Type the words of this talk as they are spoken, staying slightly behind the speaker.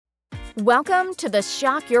Welcome to the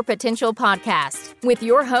Shock Your Potential podcast with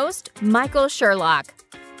your host, Michael Sherlock.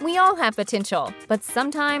 We all have potential, but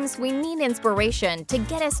sometimes we need inspiration to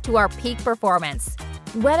get us to our peak performance.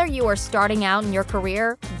 Whether you are starting out in your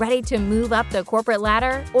career, ready to move up the corporate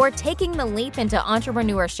ladder, or taking the leap into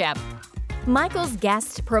entrepreneurship, Michael's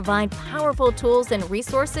guests provide powerful tools and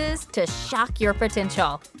resources to shock your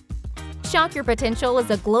potential. Shock Your Potential is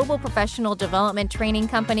a global professional development training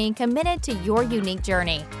company committed to your unique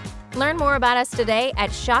journey. Learn more about us today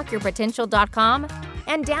at shockyourpotential.com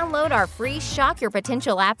and download our free Shock Your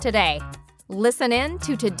Potential app today. Listen in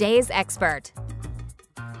to today's expert.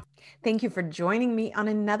 Thank you for joining me on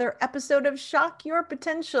another episode of Shock Your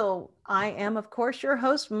Potential. I am, of course, your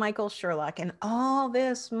host, Michael Sherlock, and all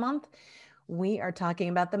this month, we are talking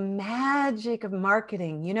about the magic of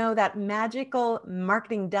marketing. You know, that magical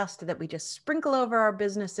marketing dust that we just sprinkle over our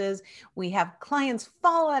businesses. We have clients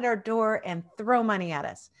fall at our door and throw money at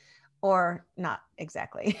us. Or not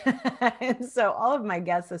exactly. And so all of my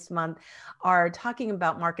guests this month are talking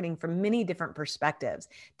about marketing from many different perspectives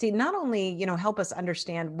to not only, help us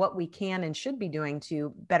understand what we can and should be doing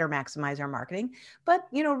to better maximize our marketing, but,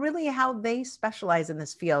 really how they specialize in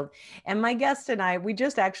this field. And my guest and I, we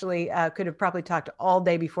just actually could have probably talked all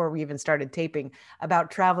day before we even started taping about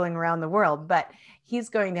traveling around the world, but he's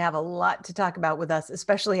going to have a lot to talk about with us,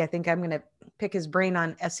 especially I think I'm going to pick his brain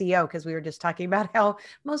on SEO because we were just talking about how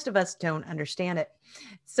most of us don't understand it.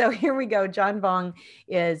 So here we go. John Vuong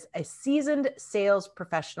is a seasoned sales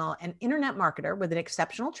professional and internet marketer with an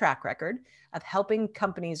exceptional track record of helping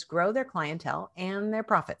companies grow their clientele and their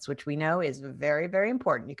profits, which we know is very, very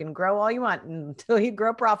important. You can grow all you want until you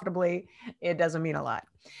grow profitably. It doesn't mean a lot.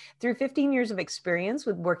 Through 15 years of experience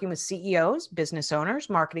with working with CEOs, business owners,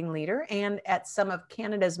 marketing leader, and at some of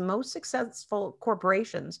Canada's most successful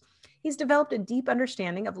corporations, he's developed a deep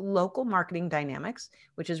understanding of local marketing dynamics,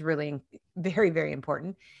 which is really very, very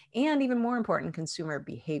important, and even more important, consumer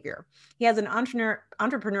behavior. He has an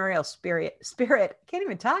entrepreneurial spirit, can't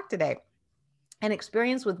even talk today, and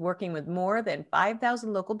experience with working with more than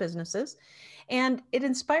 5,000 local businesses. And it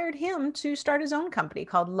inspired him to start his own company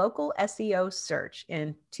called Local SEO Search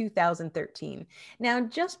in 2013. Now,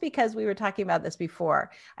 just because we were talking about this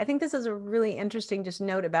before, I think this is a really interesting just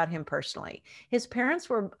note about him personally. His parents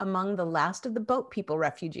were among the last of the boat people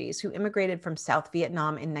refugees who immigrated from South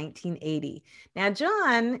Vietnam in 1980. Now,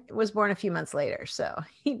 John was born a few months later, so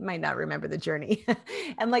he might not remember the journey.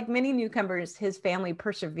 And like many newcomers, his family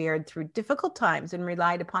persevered through difficult times and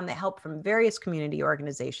relied upon the help from various community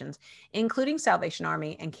organizations, including Salvation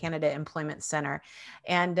Army and Canada Employment Center.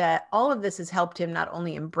 And all of this has helped him not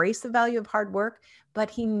only embrace the value of hard work,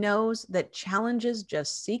 but he knows that challenges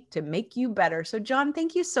just seek to make you better. So John,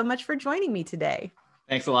 thank you so much for joining me today.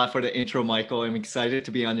 Thanks a lot for the intro, Michael. I'm excited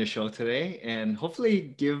to be on your show today and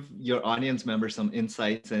hopefully give your audience members some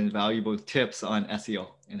insights and valuable tips on SEO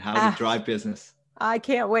and how to drive business. I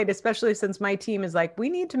can't wait, especially since my team is like, we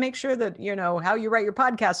need to make sure that, how you write your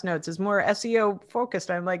podcast notes is more SEO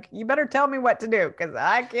focused. I'm like, you better tell me what to do because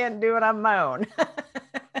I can't do it on my own.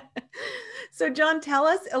 So John, tell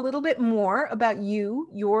us a little bit more about you,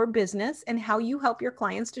 your business, and how you help your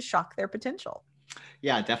clients to shock their potential.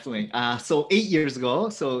 Yeah, definitely. So 8 years ago,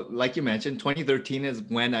 so like you mentioned, 2013 is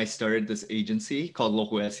when I started this agency called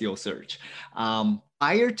Local SEO Search.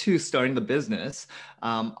 Prior to starting the business,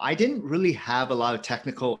 I didn't really have a lot of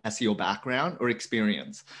technical SEO background or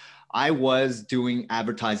experience. I was doing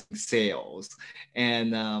advertising sales,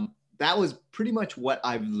 and that was pretty much what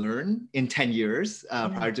I've learned in 10 years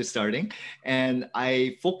prior to starting. And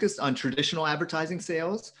I focused on traditional advertising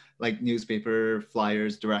sales, like newspaper,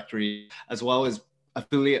 flyers, directory, as well as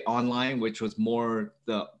affiliate online, which was more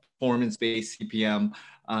the performance-based CPM,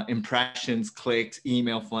 impressions, clicks,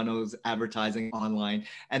 email funnels, advertising online.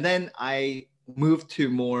 And then I moved to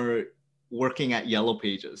more working at Yellow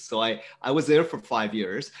Pages. So I was there for 5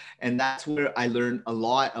 years, and that's where I learned a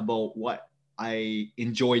lot about what I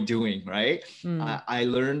enjoy doing, right? I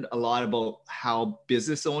learned a lot about how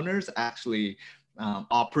business owners actually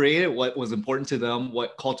operated, what was important to them,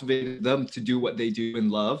 what cultivated them to do what they do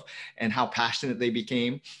and love, and how passionate they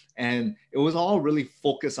became. And it was all really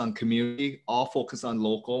focused on community, all focused on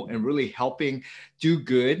local, and really helping do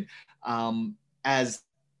good as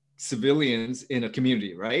civilians in a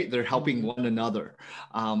community, right? They're helping one another.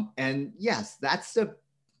 And yes, that's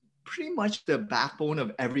pretty much the backbone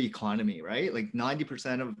of every economy, right? Like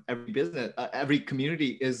 90% of every business, every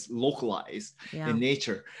community is localized in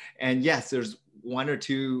nature. And yes, there's one or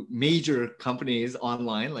two major companies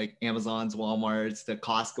online, like Amazon's, Walmart's, the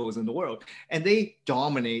Costco's in the world, and they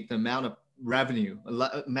dominate the amount of revenue,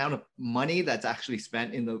 amount of money that's actually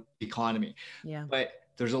spent in the economy. Yeah. But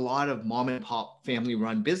there's a lot of mom and pop family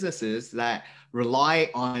run businesses that rely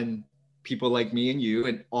on people like me and you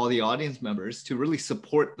and all the audience members to really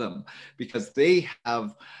support them, because they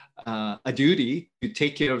have a duty to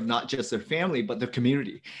take care of not just their family, but their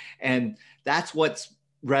community. And that's what's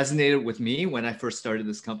resonated with me when I first started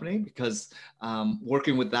this company, because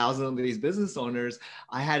working with thousands of these business owners,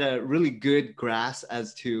 I had a really good grasp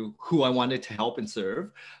as to who I wanted to help and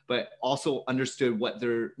serve, but also understood what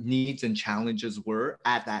their needs and challenges were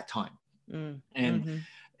at that time. And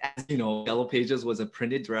as you know, Yellow Pages was a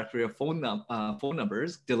printed directory of phone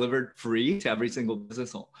numbers delivered free to every single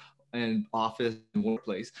business and office and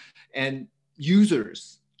workplace. And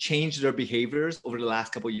users changed their behaviors over the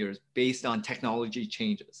last couple of years based on technology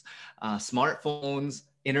changes. Smartphones,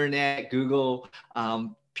 internet, Google,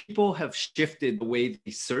 people have shifted the way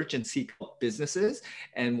they search and seek out businesses.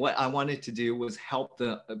 And what I wanted to do was help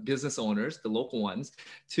the business owners, the local ones,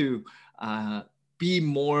 to be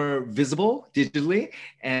more visible digitally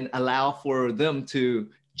and allow for them to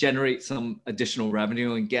generate some additional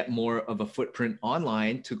revenue and get more of a footprint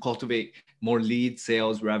online to cultivate more leads,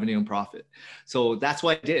 sales, revenue, and profit. So that's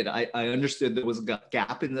what I did. I understood there was a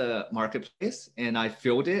gap in the marketplace, and I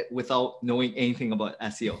filled it without knowing anything about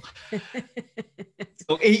SEO.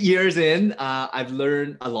 So 8 years in, I've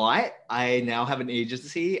learned a lot. I now have an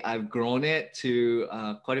agency. I've grown it to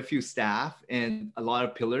quite a few staff and a lot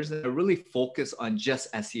of pillars that are really focused on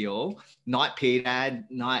just SEO, not paid ad,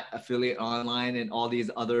 not affiliate online, and all these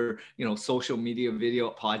other, social media, video,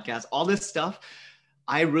 podcasts, all this stuff.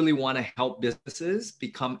 I really want to help businesses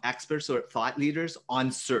become experts or thought leaders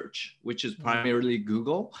on search, which is primarily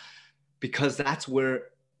Google, because that's where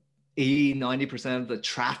 80-90% of the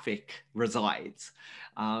traffic resides.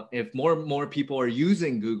 If more people are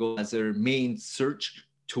using Google as their main search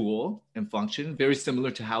tool and function, very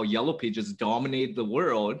similar to how Yellow Pages dominated the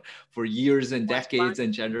world for years and decades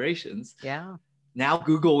and generations. Yeah. Now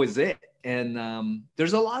Google is it. And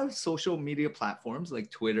there's a lot of social media platforms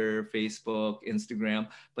like Twitter, Facebook, Instagram,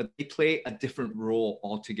 but they play a different role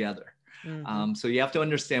altogether. So you have to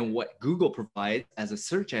understand what Google provides as a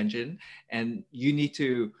search engine, and you need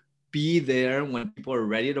to be there when people are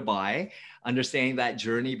ready to buy, understanding that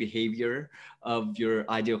journey behavior of your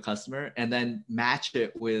ideal customer, and then match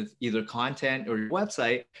it with either content or your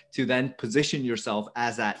website to then position yourself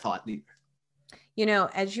as that thought leader.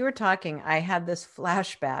 As you were talking, I had this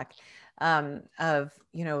flashback of,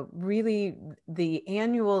 really the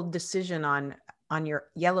annual decision on your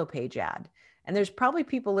Yellow Page ad. And there's probably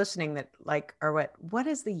people listening that what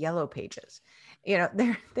is the Yellow Pages?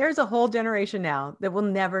 There's a whole generation now that will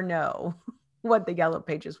never know what the Yellow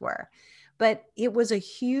Pages were. But it was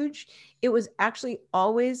actually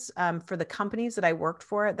always for the companies that I worked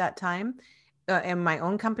for at that time, and my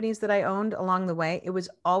own companies that I owned along the way, it was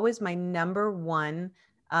always my number one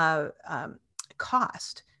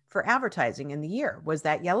cost for advertising in the year was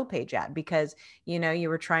that Yellow Page ad, because, you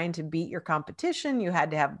were trying to beat your competition. You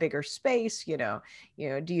had to have bigger space, do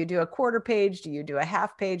you do a quarter page? Do you do a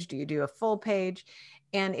half page? Do you do a full page?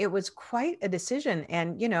 And it was quite a decision.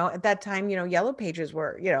 And, at that time, Yellow Pages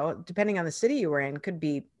were, depending on the city you were in, could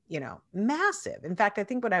be, massive. In fact, I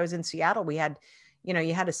think when I was in Seattle, we had,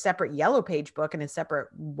 you had a separate Yellow Page book and a separate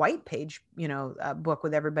white page, book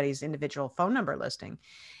with everybody's individual phone number listing.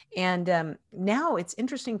 And now it's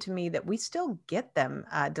interesting to me that we still get them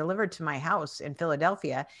delivered to my house in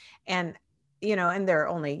Philadelphia. And, and they're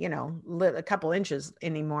only, a couple inches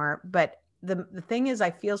anymore. But the thing is,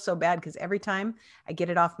 I feel so bad because every time I get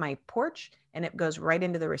it off my porch and it goes right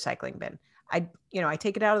into the recycling bin. I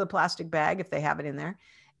take it out of the plastic bag if they have it in there,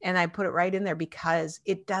 and I put it right in there because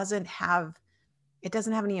it doesn't have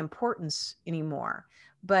any importance anymore.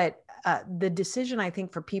 But the decision, I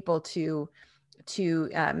think, for people to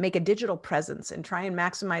make a digital presence and try and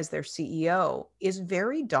maximize their CEO is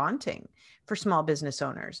very daunting for small business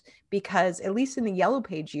owners, because at least in the Yellow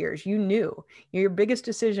Page years, your biggest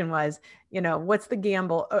decision was, what's the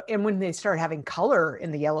gamble? And when they start having color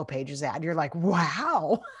in the Yellow Pages ad, you're like,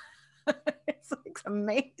 wow. It's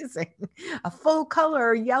amazing. A full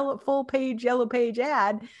color full page Yellow Page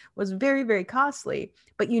ad was very, very costly,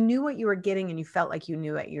 but you knew what you were getting and you felt like you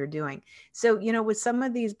knew what you were doing. So, with some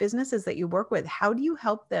of these businesses that you work with, how do you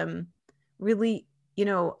help them really,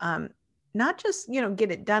 not just,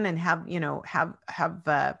 get it done and have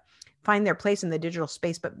find their place in the digital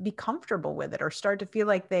space, but be comfortable with it or start to feel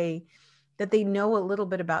like they know a little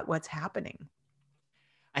bit about what's happening?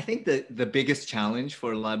 I think the biggest challenge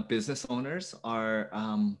for a lot of business owners are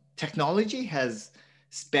technology has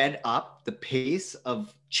sped up the pace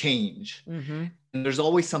of change. And there's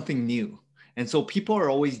always something new. And so people are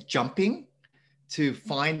always jumping to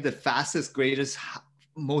find the fastest, greatest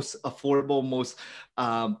most affordable, most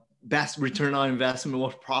best return on investment,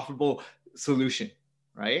 most profitable solution,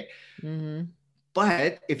 right? Mm-hmm.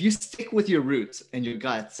 But if you stick with your roots and your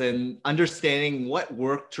guts and understanding what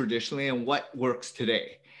worked traditionally and what works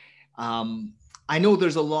today, I know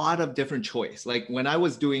there's a lot of different choice. Like when I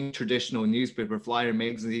was doing traditional newspaper, flyer,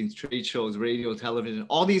 magazines, trade shows, radio, television,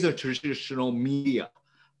 all these are traditional media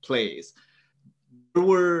plays. There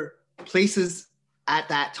were places at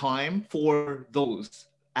that time for those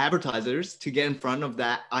advertisers to get in front of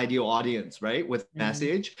that ideal audience, right? With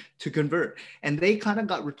message to convert. And they kind of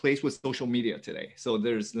got replaced with social media today. So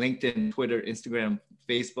there's LinkedIn, Twitter, Instagram,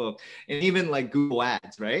 Facebook, and even like Google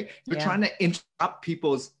Ads, right? You're trying to interrupt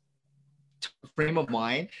people's frame of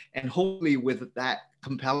mind, and hopefully with that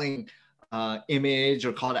compelling image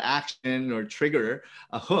or call to action or trigger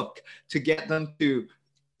a hook to get them to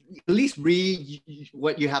at least read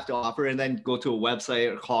what you have to offer and then go to a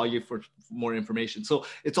website or call you for more information. So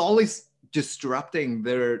it's always disrupting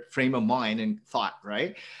their frame of mind and thought,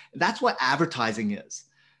 right? That's what advertising is.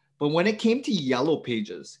 But when it came to Yellow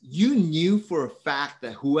Pages, you knew for a fact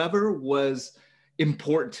that whoever was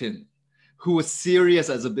important, who was serious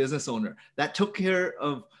as a business owner, that took care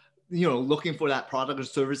of, you know, looking for that product or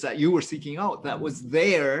service that you were seeking out, that was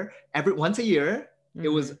there once a year. It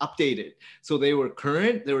was updated. So they were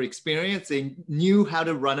current, they were experienced, they knew how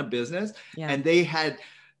to run a business, and they had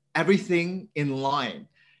everything in line.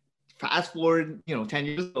 Fast forward, 10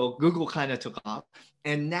 years ago, Google kind of took off.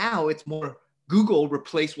 And now it's more Google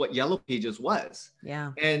replaced what Yellow Pages was.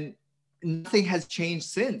 Yeah. And nothing has changed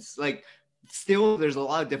since. Like still, there's a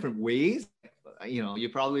lot of different ways. You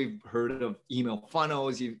probably heard of email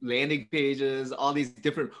funnels, landing pages, all these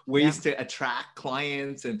different ways to attract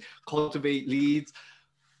clients and cultivate leads.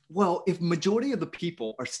 Well, if majority of the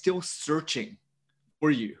people are still searching for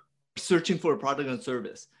you, searching for a product and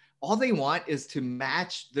service, all they want is to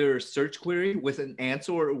match their search query with an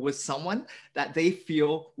answer or with someone that they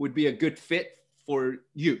feel would be a good fit for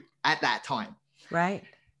you at that time. Right.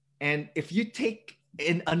 And if you take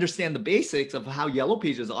and understand the basics of how Yellow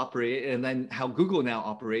Pages operate and then how Google now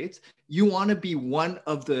operates, you want to be one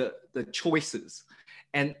of the choices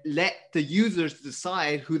and let the users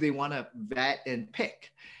decide who they want to vet and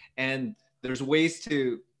pick. And there's ways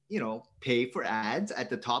to, pay for ads at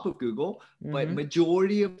the top of Google, but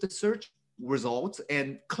majority of the search results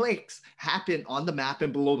and clicks happen on the map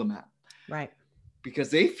and below the map. Right. Because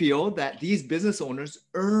they feel that these business owners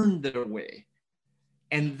earn their way.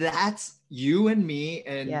 And that's you and me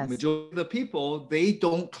and majority of the people, they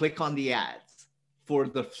don't click on the ads for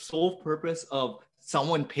the sole purpose of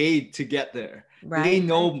someone paid to get there. Right. They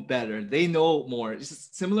know better. They know more. It's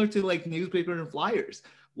similar to like newspaper and flyers.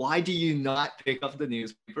 Why do you not pick up the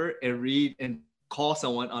newspaper and read and call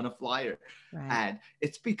someone on a flyer ad?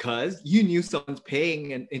 It's because you knew someone's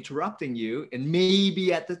paying and interrupting you. And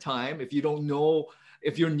maybe at the time, if you don't know,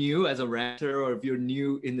 if you're new as a renter or if you're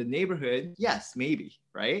new in the neighborhood, yes, maybe,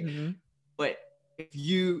 right? But if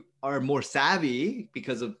you are more savvy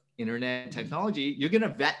because of internet and technology, you're going to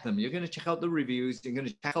vet them. You're going to check out the reviews. You're going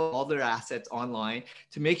to check out all their assets online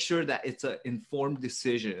to make sure that it's an informed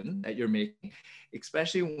decision that you're making,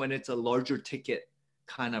 especially when it's a larger ticket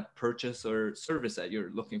kind of purchase or service that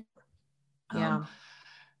you're looking for.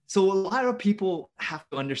 So a lot of people have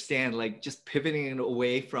to understand, like just pivoting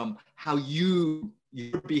away from how your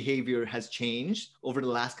behavior has changed over the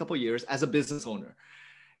last couple of years as a business owner.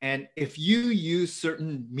 And if you use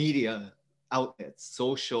certain media outlets,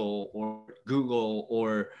 social or Google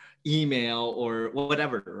or email or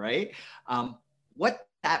whatever, right? What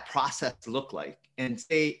that process look like, and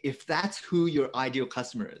say if that's who your ideal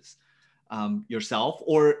customer is, yourself,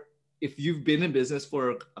 or if you've been in business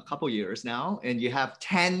for a couple of years now and you have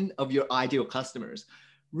 10 of your ideal customers,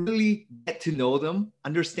 really get to know them,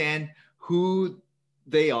 understand who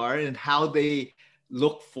they are and how they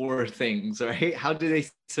look for things, right? How do they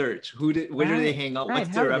search? Where do they hang out? What's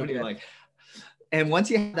their revenue like? And once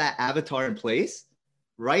you have that avatar in place,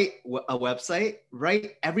 write a website,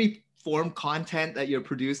 write every form content that you're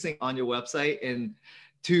producing on your website, and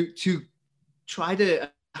to try to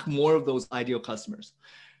attract more of those ideal customers.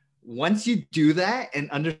 Once you do that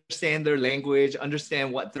and understand their language,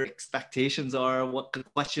 understand what their expectations are, what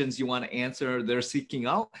questions you want to answer, they're seeking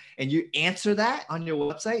out, and you answer that on your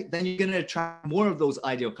website, then you're going to attract more of those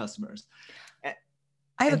ideal customers.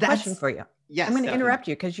 I have a question for you. Yes, I'm going to interrupt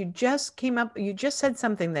you because you just said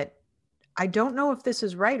something that I don't know if this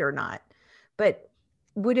is right or not, but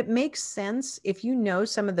would it make sense if you know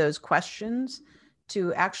some of those questions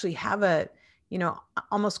to actually have a,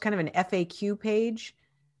 almost kind of an FAQ page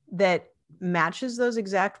that matches those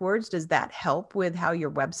exact words? Does that help with how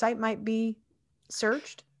your website might be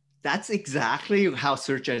searched? That's exactly how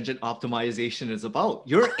search engine optimization is about.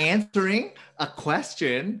 You're answering a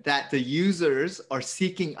question that the users are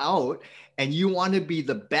seeking out, and you want to be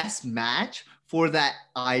the best match for that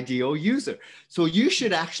ideal user. So you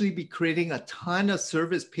should actually be creating a ton of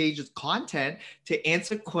service pages content to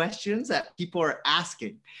answer questions that people are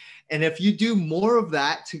asking. And if you do more of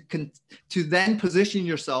that to then position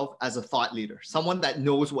yourself as a thought leader, someone that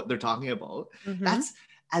knows what they're talking about, that's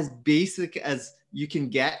as basic as you can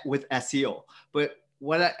get with SEO. But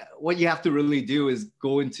what you have to really do is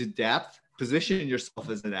go into depth, position yourself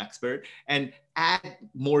as an expert, and add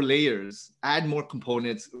more layers, add more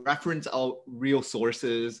components, reference out real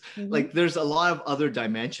sources. Like there's a lot of other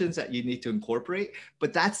dimensions that you need to incorporate,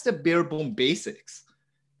 but that's the bare bone basics.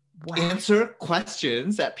 Wow. Answer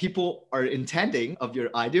questions that people are intending of your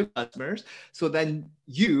ideal customers. So then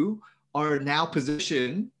you are now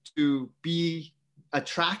positioned to be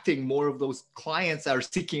attracting more of those clients that are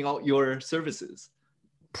seeking out your services.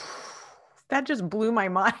 That just blew my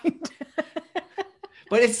mind.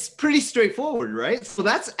 But it's pretty straightforward, right? So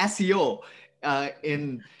that's SEO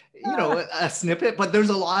in, a snippet, but there's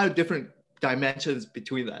a lot of different dimensions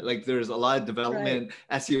between that. Like there's a lot of development,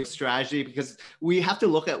 SEO strategy, because we have to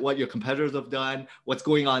look at what your competitors have done, what's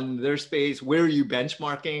going on in their space, where are you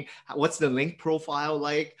benchmarking, what's the link profile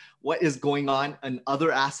like, what is going on in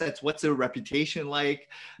other assets, what's their reputation like.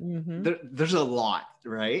 There's a lot,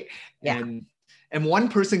 right? Yeah. And one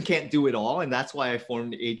person can't do it all. And that's why I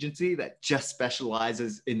formed an agency that just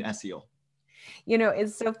specializes in SEO.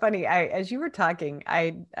 It's so funny. As you were talking,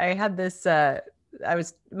 I had this,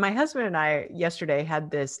 my husband and I yesterday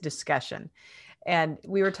had this discussion, and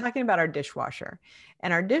we were talking about our dishwasher,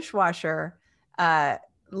 and our dishwasher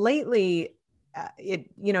lately,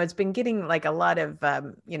 it's been getting like a lot of,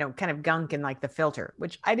 kind of gunk in like the filter,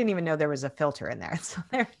 which I didn't even know there was a filter in there. So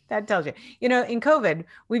that tells you, in COVID,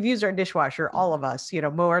 we've used our dishwasher, all of us,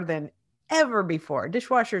 more than ever before.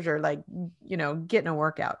 Dishwashers are like, getting a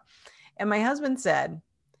workout. And my husband said,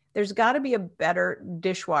 there's got to be a better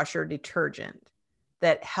dishwasher detergent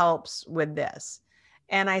that helps with this.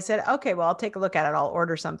 And I said, okay, well, I'll take a look at it. I'll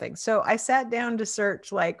order something. So I sat down to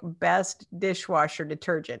search like best dishwasher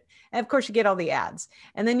detergent. And of course you get all the ads,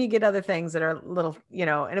 and then you get other things that are little,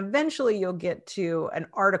 and eventually you'll get to an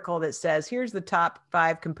article that says, here's the top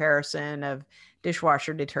 5 comparison of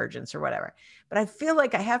dishwasher detergents or whatever. But I feel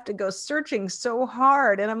like I have to go searching so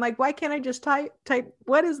hard. And I'm like, why can't I just type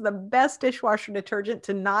what is the best dishwasher detergent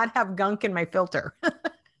to not have gunk in my filter?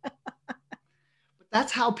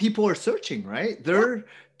 That's how people are searching, right? They're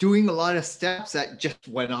doing a lot of steps that just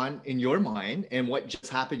went on in your mind and what just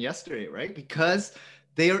happened yesterday, right? Because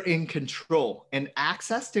they are in control, and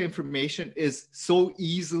access to information is so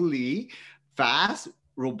easily fast,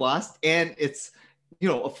 robust, and it's,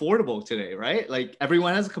 affordable today, right? Like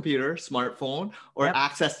everyone has a computer, smartphone, or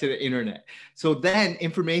access to the internet. So then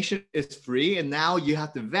information is free, and now you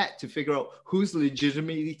have to vet to figure out who's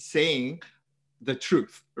legitimately saying the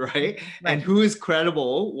truth, right? And who is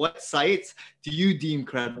credible? What sites do you deem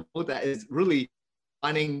credible that is really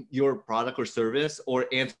running your product or service or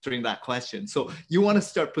answering that question? So you want to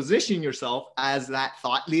start positioning yourself as that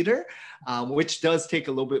thought leader, which does take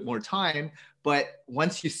a little bit more time. But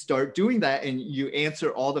once you start doing that and you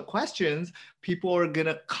answer all the questions, people are going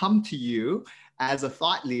to come to you as a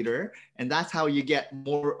thought leader. And that's how you get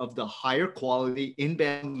more of the higher quality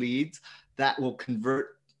inbound leads that will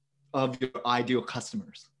convert of your ideal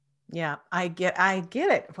customers. Yeah, I get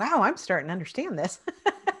it. Wow, I'm starting to understand this.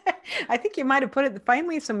 I think you might have put it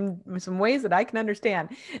finally some ways that I can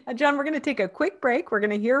understand. John, we're going to take a quick break. We're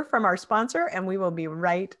going to hear from our sponsor, and we will be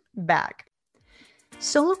right back.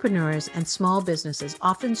 Solopreneurs and small businesses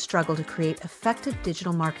often struggle to create effective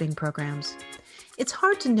digital marketing programs. It's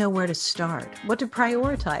hard to know where to start, what to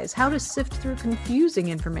prioritize, how to sift through confusing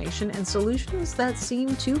information and solutions that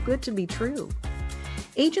seem too good to be true.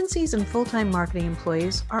 Agencies and full-time marketing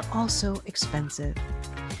employees are also expensive.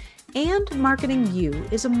 And Marketing You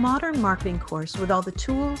is a modern marketing course with all the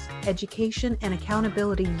tools, education, and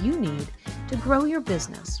accountability you need to grow your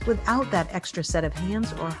business without that extra set of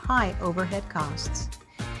hands or high overhead costs.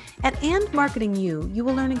 At And Marketing You, you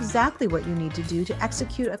will learn exactly what you need to do to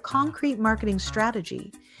execute a concrete marketing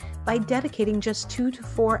strategy by dedicating just 2 to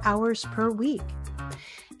 4 hours per week.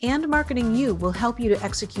 And Marketing You will help you to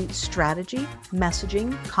execute strategy,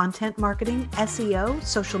 messaging, content marketing, SEO,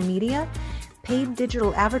 social media, paid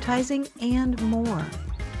digital advertising, and more.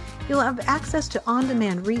 You'll have access to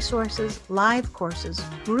on-demand resources, live courses,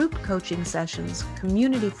 group coaching sessions,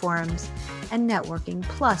 community forums, and networking,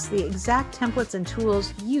 plus the exact templates and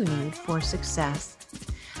tools you need for success.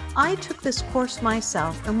 I took this course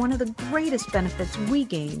myself, and one of the greatest benefits we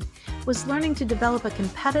gained was learning to develop a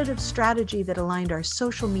competitive strategy that aligned our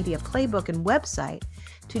social media playbook and website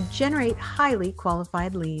to generate highly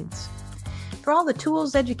qualified leads. For all the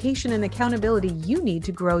tools, education, and accountability you need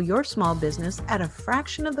to grow your small business at a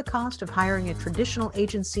fraction of the cost of hiring a traditional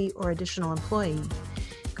agency or additional employee,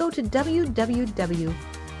 go to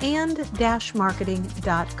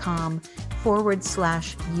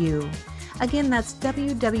www.and-marketing.com/you. Again, that's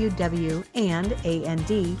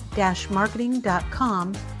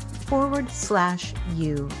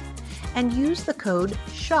www.and-marketing.com/you. And use the code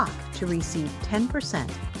SHOCK to receive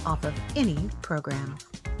 10% off of any program.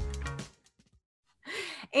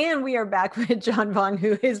 And we are back with John Vuong,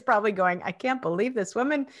 who is probably going, I can't believe this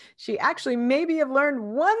woman. She actually maybe have learned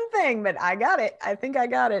one thing, but I got it. I think I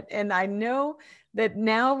got it. And I know that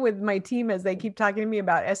now with my team, as they keep talking to me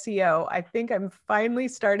about SEO, I think I'm finally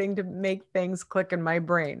starting to make things click in my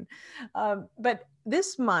brain. But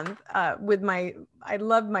this month with I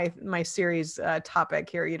love my series topic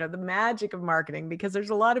here, you know, the magic of marketing, because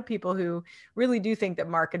there's a lot of people who really do think that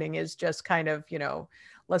marketing is just kind of, you know,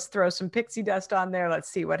 let's throw some pixie dust on there. Let's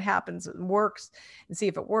see what happens and works and see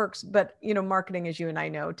if it works. But, you know, marketing, as you and I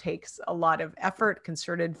know, takes a lot of effort,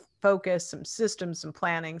 concerted focus, some systems, some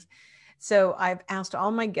plannings. So I've asked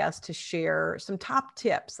all my guests to share some top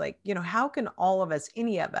tips, like, you know, how can all of us,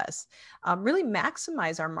 any of us, really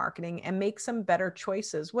maximize our marketing and make some better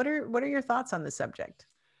choices? What are your thoughts on the subject?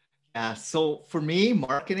 Yeah, so for me,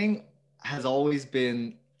 marketing has always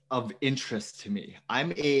been of interest to me.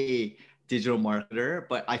 I'm a digital marketer,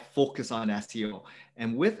 but I focus on SEO.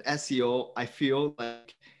 And with SEO, I feel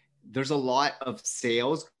like there's a lot of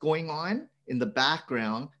sales going on in the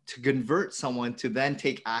background to convert someone to then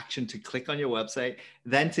take action to click on your website,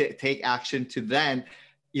 then to take action to then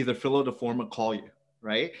either fill out a form or call you,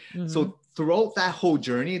 right? Mm-hmm. So throughout that whole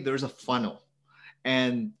journey, there's a funnel.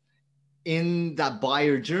 And in that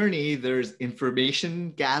buyer journey, there's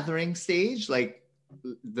information gathering stage. Like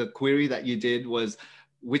the query that you did was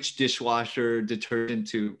which dishwasher detergent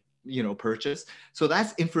to, you know, purchase. So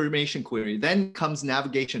that's information query. Then comes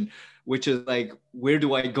navigation, which is like, where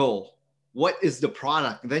do I go? What is the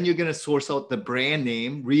product? Then you're going to source out the brand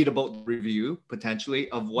name, read about the review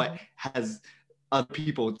potentially of what has other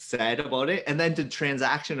people said about it, and then the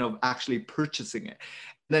transaction of actually purchasing it.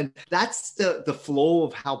 And then that's the flow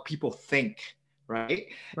of how people think, right?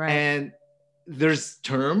 And there's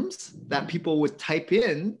terms that people would type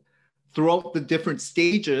in throughout the different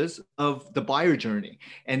stages of the buyer journey.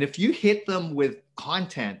 And if you hit them with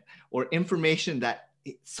content or information that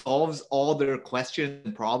solves all their questions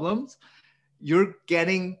and problems, you're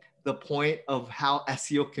getting the point of how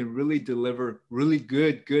SEO can really deliver really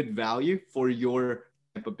good value for your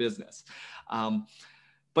type of business.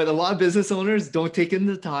 But a lot of business owners don't take in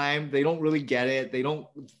the time. They don't really get it. They don't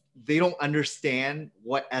understand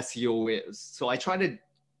what SEO is. So I try to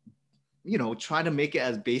make it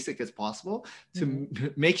as basic as possible to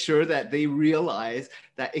make sure that they realize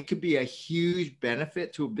that it could be a huge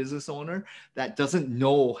benefit to a business owner that doesn't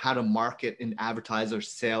know how to market and advertise or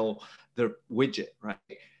sell their widget, right?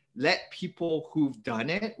 Let people who've done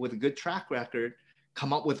it with a good track record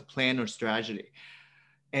come up with a plan or strategy.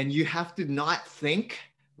 And you have to not think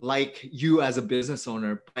like you as a business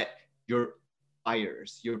owner, but your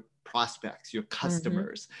buyers, your prospects, your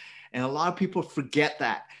customers. And a lot of people forget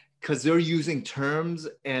that, because they're using terms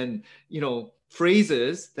and, you know,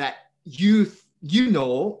 phrases that you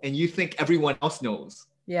know, and you think everyone else knows.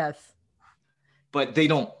 Yes. But they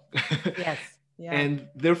don't. Yes. Yeah. And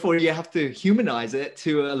therefore you have to humanize it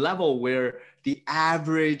to a level where the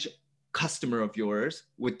average customer of yours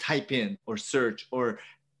would type in or search or,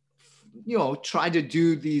 you know, try to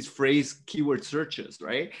do these phrase keyword searches,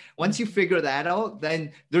 right? Once you figure that out,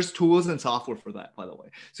 then there's tools and software for that, by the way.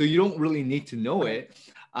 So you don't really need to know it.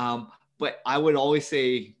 But I would always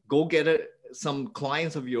say, go get some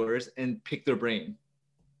clients of yours and pick their brain,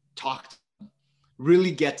 talk to them, really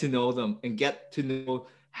get to know them and get to know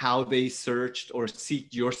how they searched or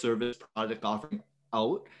seeked your service product offering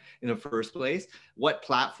out in the first place, what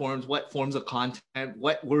platforms, what forms of content,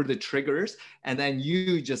 what were the triggers, and then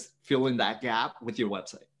you just fill in that gap with your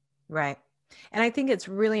website. Right. And I think it's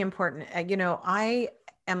really important. You know, I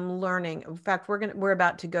am learning. In fact, we're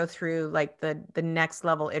about to go through like the next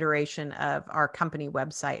level iteration of our company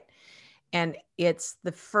website. And it's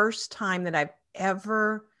the first time that I've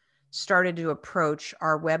ever started to approach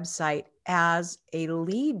our website as a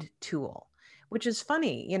lead tool, which is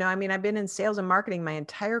funny. You know, I mean, I've been in sales and marketing my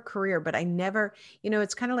entire career, but I never, you know,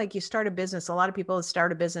 it's kind of like you start a business. A lot of people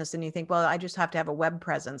start a business and you think, well, I just have to have a web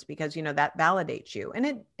presence because, you know, that validates you.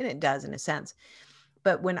 And it does in a sense.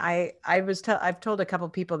 But when I've told a couple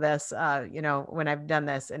people this, when I've done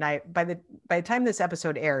this, and by the time this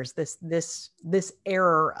episode airs, this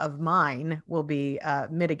error of mine will be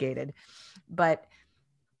mitigated. But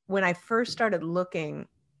when I first started looking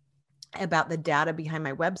about the data behind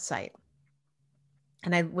my website,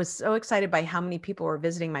 and I was so excited by how many people were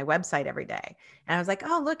visiting my website every day. And I was like,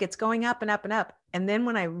 oh, look, it's going up and up and up. And then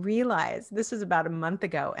when I realized, this was about a month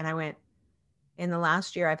ago, and I went, in the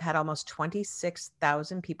last year, I've had almost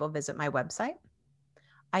 26,000 people visit my website.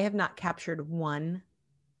 I have not captured one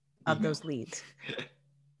of those leads.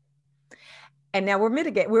 And now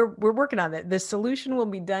we're working on it. The solution will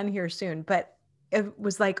be done here soon. But it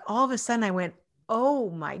was like, all of a sudden I went, oh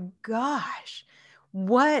my gosh,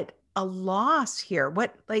 what a loss here.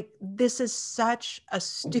 This is such a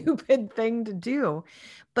stupid thing to do.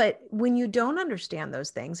 But when you don't understand those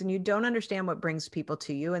things and you don't understand what brings people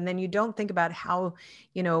to you, and then you don't think about how,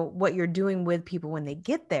 what you're doing with people when they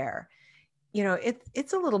get there,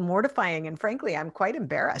 it's a little mortifying. And frankly, I'm quite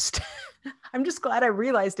embarrassed. I'm just glad I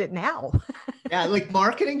realized it now. Yeah, like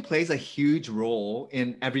marketing plays a huge role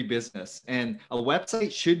in every business, and a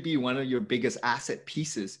website should be one of your biggest asset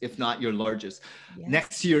pieces, if not your largest, yes,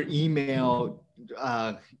 next to your email,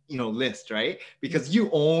 list, right? Because you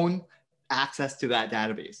own access to that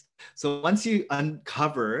database. So once you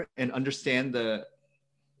uncover and understand the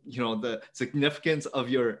significance of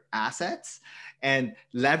your assets and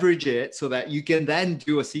leverage it so that you can then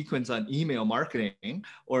do a sequence on email marketing,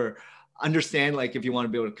 or understand, like, if you want to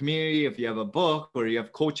build a community, if you have a book or you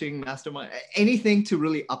have coaching, mastermind, anything to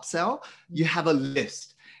really upsell, you have a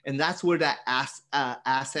list. And that's where that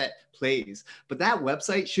asset plays. But that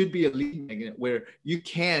website should be a lead magnet where you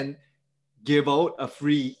can give out a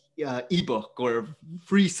free ebook or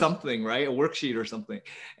free something, right? A worksheet or something,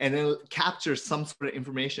 and then capture some sort of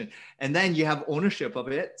information. And then you have ownership of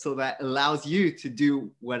it, so that allows you to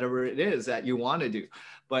do whatever it is that you want to do.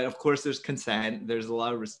 But of course, there's consent, there's a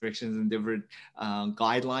lot of restrictions and different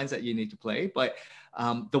guidelines that you need to play. But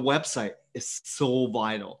the website is so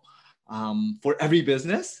vital for every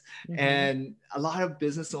business. Mm-hmm. And a lot of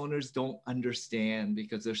business owners don't understand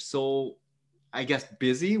because they're so, I guess,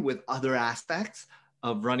 busy with other aspects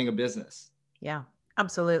of running a business. Yeah,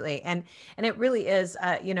 absolutely. And it really is,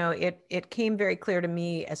 it came very clear to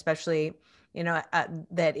me, especially,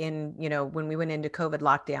 that in, when we went into COVID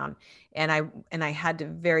lockdown, and I had to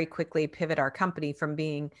very quickly pivot our company from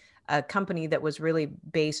being a company that was really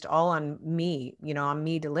based all on me, on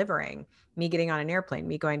me delivering, me getting on an airplane,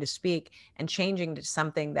 me going to speak, and changing to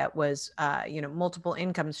something that was, multiple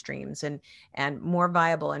income streams and more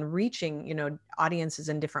viable, and reaching, audiences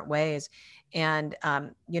in different ways. And,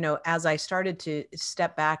 as I started to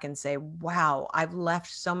step back and say, wow, I've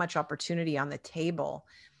left so much opportunity on the table.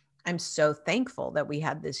 I'm so thankful that we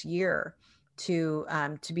had this year to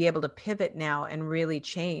be able to pivot now and really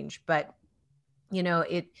change. But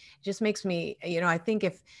it just makes me, I think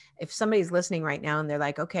if somebody's listening right now and they're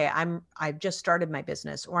like, okay, I've just started my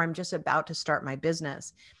business, or I'm just about to start my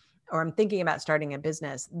business, or I'm thinking about starting a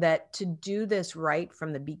business, that to do this right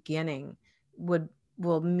from the beginning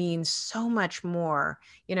will mean so much more.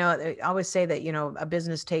 I always say that, a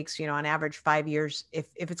business takes, on average 5 years. If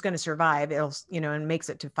it's going to survive, it'll, and makes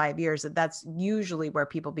it to 5 years, that's usually where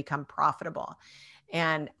people become profitable.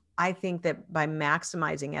 And I think that by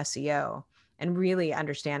maximizing SEO and really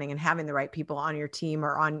understanding and having the right people on your team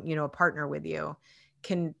or on, a partner with you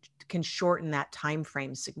can shorten that time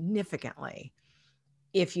frame significantly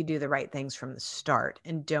if you do the right things from the start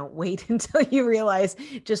and don't wait until you realize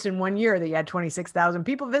just in 1 year that you had 26,000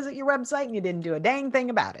 people visit your website and you didn't do a dang thing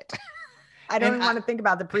about it. I don't even want to think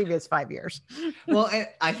about the previous 5 years. Well,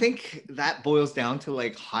 I think that boils down to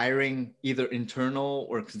like hiring either internal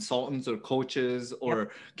or consultants or coaches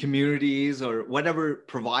or communities or whatever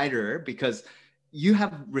provider, because you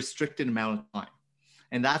have restricted amount of time.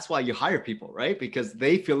 And that's why you hire people, right? Because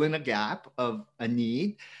they fill in a gap of a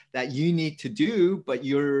need that you need to do, but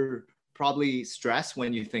you're probably stressed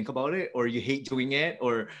when you think about it, or you hate doing it,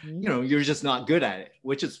 or, you're just not good at it,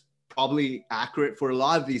 which is probably accurate for a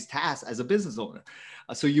lot of these tasks as a business owner.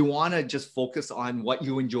 So you want to just focus on what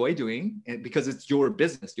you enjoy doing, because it's your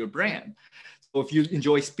business, your brand. So if you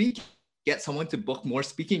enjoy speaking, get someone to book more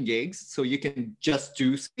speaking gigs so you can just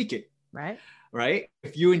do speaking. Right?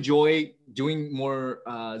 If you enjoy doing more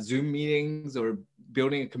Zoom meetings or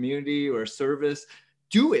building a community or a service,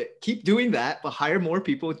 do it. Keep doing that, but hire more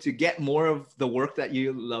people to get more of the work that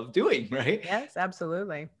you love doing, right? Yes,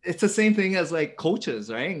 absolutely. It's the same thing as like coaches,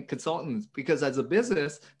 right? And consultants, because as a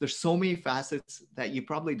business, there's so many facets that you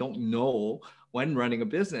probably don't know when running a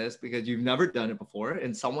business because you've never done it before.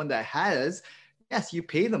 And someone that has yes, you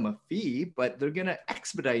pay them a fee, but they're going to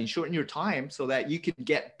expedite and shorten your time so that you can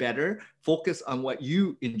get better, focus on what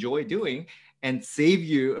you enjoy doing, and save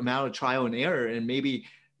you amount of trial and error and maybe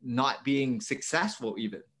not being successful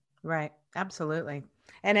even. Right. Absolutely.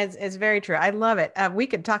 And it's very true. I love it. We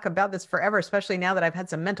could talk about this forever, especially now that I've had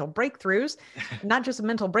some mental breakthroughs, not just a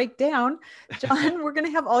mental breakdown. John, we're going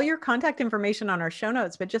to have all your contact information on our show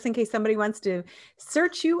notes, but just in case somebody wants to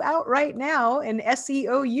search you out right now and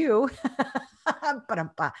SEO you,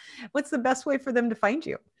 what's the best way for them to find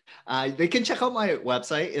you? They can check out my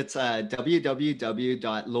website. It's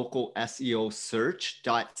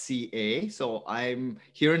www.localseosearch.ca. So I'm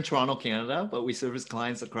here in Toronto, Canada, but we service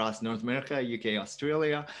clients across North America, UK,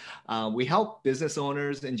 Australia. We help business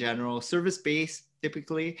owners in general, service-based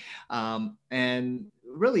typically, and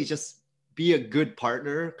really just be a good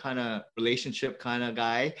partner, kind of relationship kind of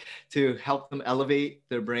guy to help them elevate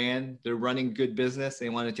their brand. They're running good business. They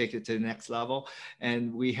want to take it to the next level.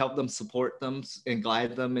 And we help them, support them and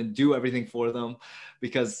guide them and do everything for them,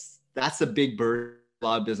 because that's a big burden for a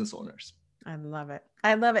lot of business owners. I love it.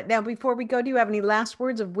 I love it. Now, before we go, do you have any last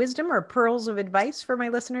words of wisdom or pearls of advice for my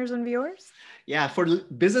listeners and viewers? Yeah, for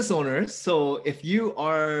business owners. So if you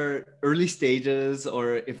are early stages,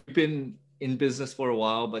 or if you've been in business for a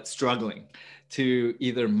while, but struggling to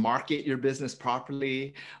either market your business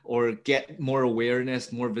properly or get more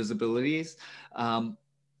awareness, more visibilities,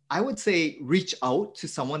 I would say reach out to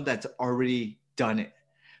someone that's already done it,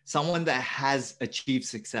 someone that has achieved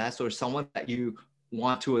success, or someone that you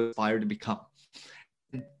want to aspire to become.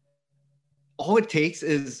 All it takes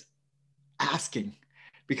is asking,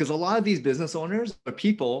 because a lot of these business owners or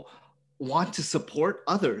people want to support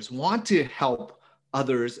others, want to help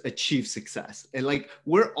others achieve success. And like,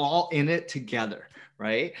 we're all in it together,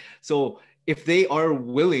 right? So if they are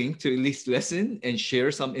willing to at least listen and share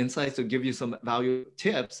some insights or give you some value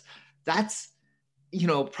tips, that's,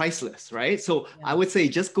 priceless, right? So yeah. I would say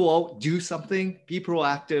just go out, do something, be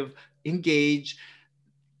proactive, engage,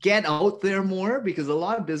 get out there more, because a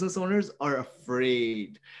lot of business owners are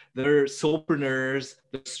afraid. They're solopreneurs,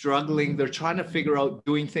 they're struggling, they're trying to figure out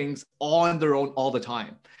doing things on their own all the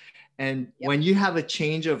time. And when you have a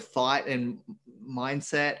change of thought and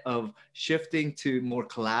mindset of shifting to more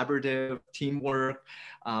collaborative teamwork,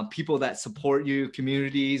 people that support you,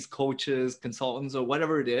 communities, coaches, consultants, or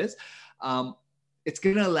whatever it is, it's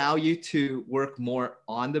going to allow you to work more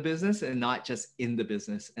on the business and not just in the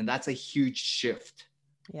business. And that's a huge shift.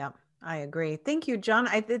 Yeah, I agree. Thank you, John.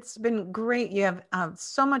 It's been great. You have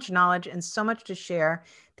so much knowledge and so much to share.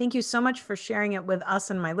 Thank you so much for sharing it with us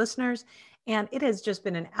and my listeners. And it has just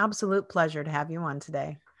been an absolute pleasure to have you on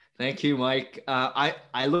today. Thank you, Mike.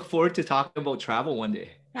 I look forward to talking about travel one day.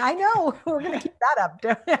 I know. We're going to keep that up.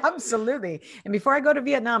 Absolutely. And before I go to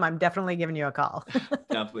Vietnam, I'm definitely giving you a call.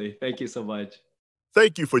 Definitely. Thank you so much.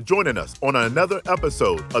 Thank you for joining us on another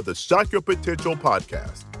episode of the Shock Your Potential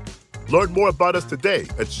podcast. Learn more about us today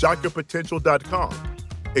at shockyourpotential.com,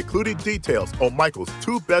 including details on Michael's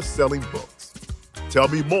 2 best-selling books. Tell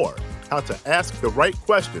me more. How to ask the right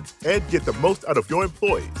questions and get the most out of your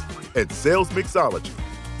employees, and Sales Mixology,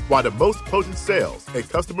 why the most potent sales and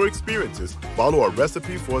customer experiences follow a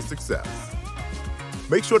recipe for success.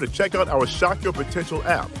 Make sure to check out our Shock Your Potential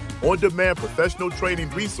app, on-demand professional training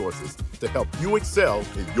resources to help you excel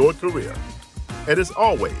in your career. And as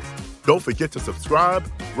always, don't forget to subscribe,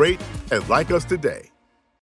 rate, and like us today.